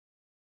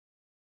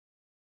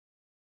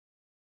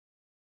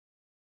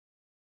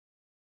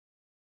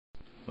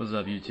What's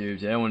up, YouTube?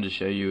 Today I wanted to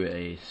show you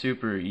a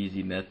super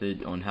easy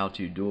method on how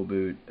to dual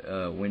boot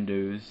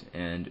Windows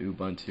and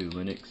Ubuntu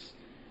Linux.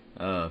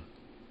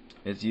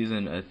 It's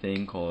using a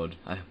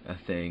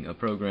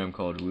program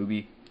called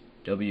Wubi,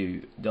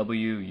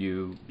 W-U-B-I.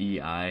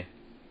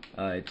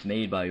 It's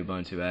made by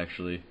Ubuntu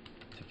actually.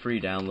 It's a free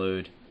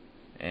download,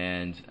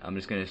 and I'm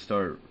just gonna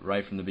start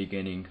right from the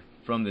beginning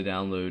from the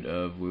download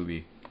of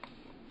Wubi.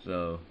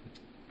 So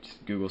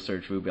just Google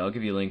search Wubi. I'll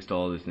give you links to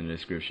all this in the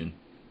description.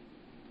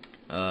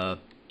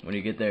 When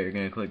you get there, you're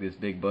going to click this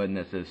big button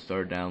that says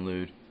Start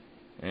Download,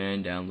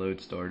 and download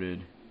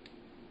started.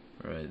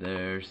 Right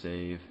there,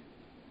 save,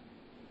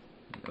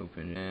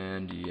 open,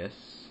 and yes.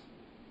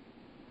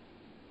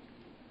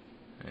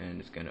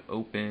 And it's going to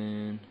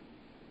open,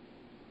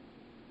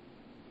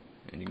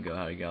 and you can go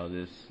how to get out of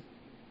this.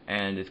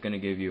 And it's going to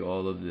give you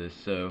all of this,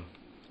 so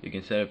you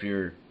can set up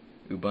your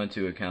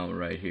Ubuntu account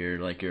right here,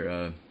 like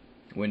your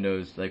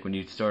Windows, like when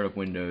you start up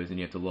Windows and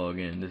you have to log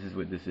in. This is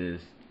what this is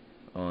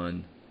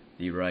on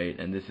the right,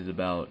 and this is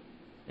about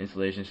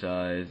installation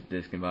size,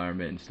 disk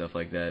environment, and stuff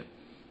like that.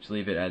 Just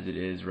leave it as it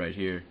is right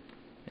here,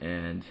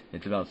 and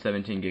it's about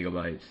 17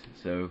 gigabytes,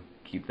 so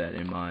keep that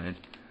in mind.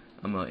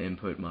 I'm gonna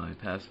input my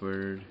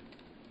password,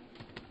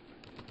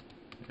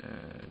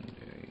 and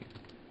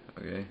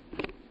okay,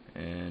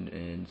 and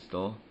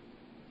install.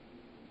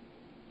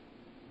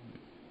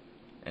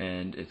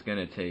 And it's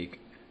gonna take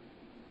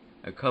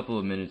a couple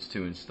of minutes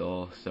to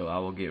install, so I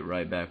will get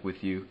right back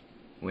with you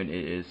when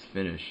it is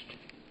finished.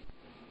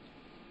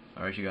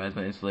 Alright, you guys,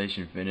 my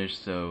installation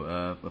finished,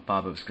 so a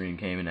pop-up screen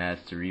came and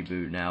asked to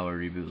reboot now or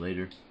reboot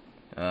later.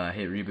 I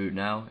hit reboot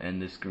now,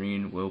 and this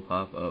screen will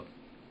pop up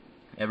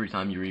every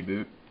time you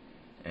reboot,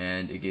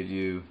 and it gives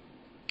you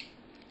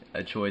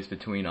a choice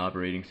between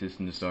operating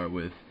system to start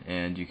with,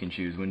 and you can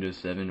choose Windows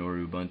 7 or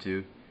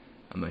Ubuntu.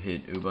 I'm going to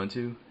hit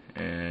Ubuntu,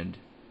 and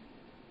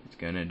it's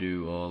going to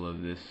do all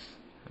of this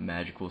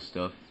magical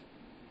stuff.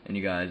 And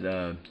you guys,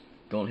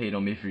 don't hate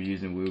on me for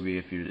using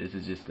Wubi. This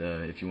is just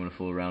if you want to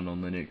fool around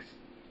on Linux.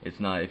 It's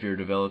not, if you're a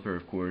developer,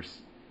 of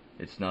course,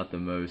 it's not the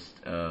most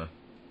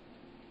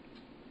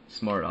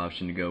smart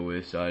option to go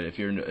with. So if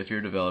you're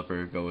a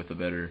developer, go with a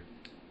better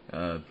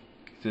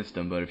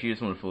system. But if you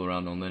just want to fool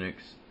around on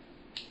Linux,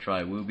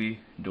 try Wubi,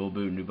 dual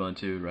boot and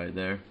Ubuntu right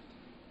there.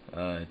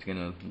 It's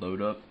gonna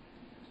load up,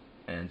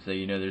 and so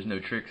you know there's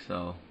no tricks.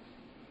 I'll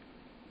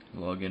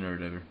log in or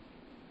whatever,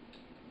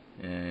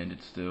 and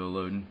it's still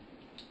loading.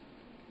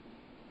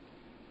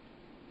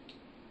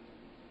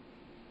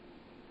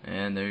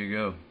 And there you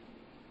go.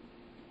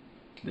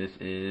 This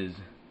is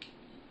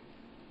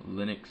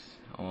Linux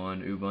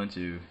on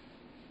Ubuntu,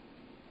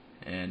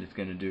 and it's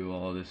gonna do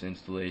all this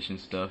installation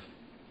stuff,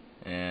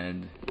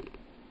 and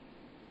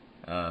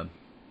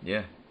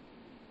yeah,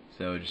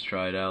 so just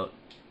try it out.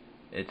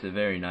 It's a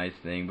very nice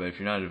thing, but if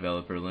you're not a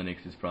developer,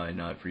 Linux is probably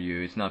not for you.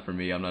 It's not for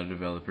me. I'm not a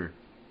developer.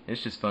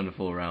 It's just fun to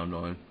fool around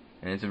on,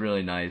 and it's a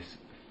really nice,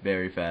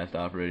 very fast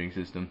operating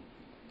system.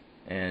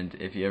 And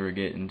if you ever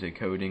get into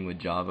coding with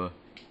Java,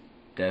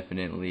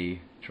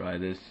 definitely try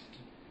this.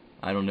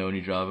 I don't know any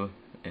Java,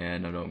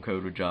 and I don't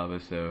code with Java,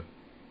 so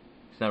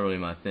it's not really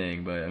my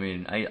thing. But I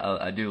mean,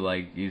 I do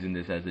like using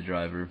this as a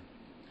driver,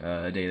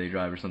 a daily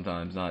driver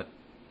sometimes, not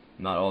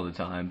all the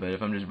time. But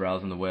if I'm just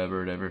browsing the web or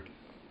whatever,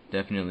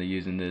 definitely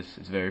using this.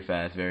 It's very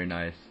fast, very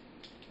nice.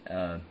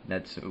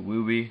 That's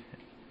Wubi,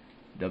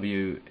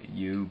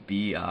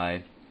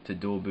 W-U-B-I, to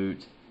dual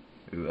boot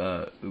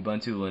Ubuntu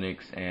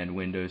Linux and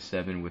Windows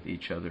 7 with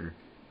each other.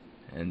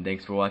 And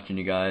thanks for watching,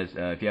 you guys.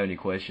 If you have any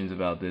questions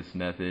about this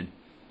method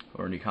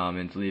or any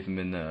comments, leave them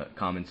in the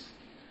comments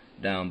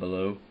down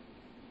below.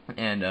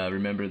 And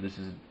remember,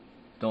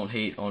 don't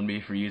hate on me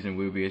for using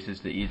Wubi. It's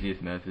just the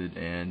easiest method,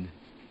 and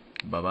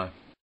bye bye.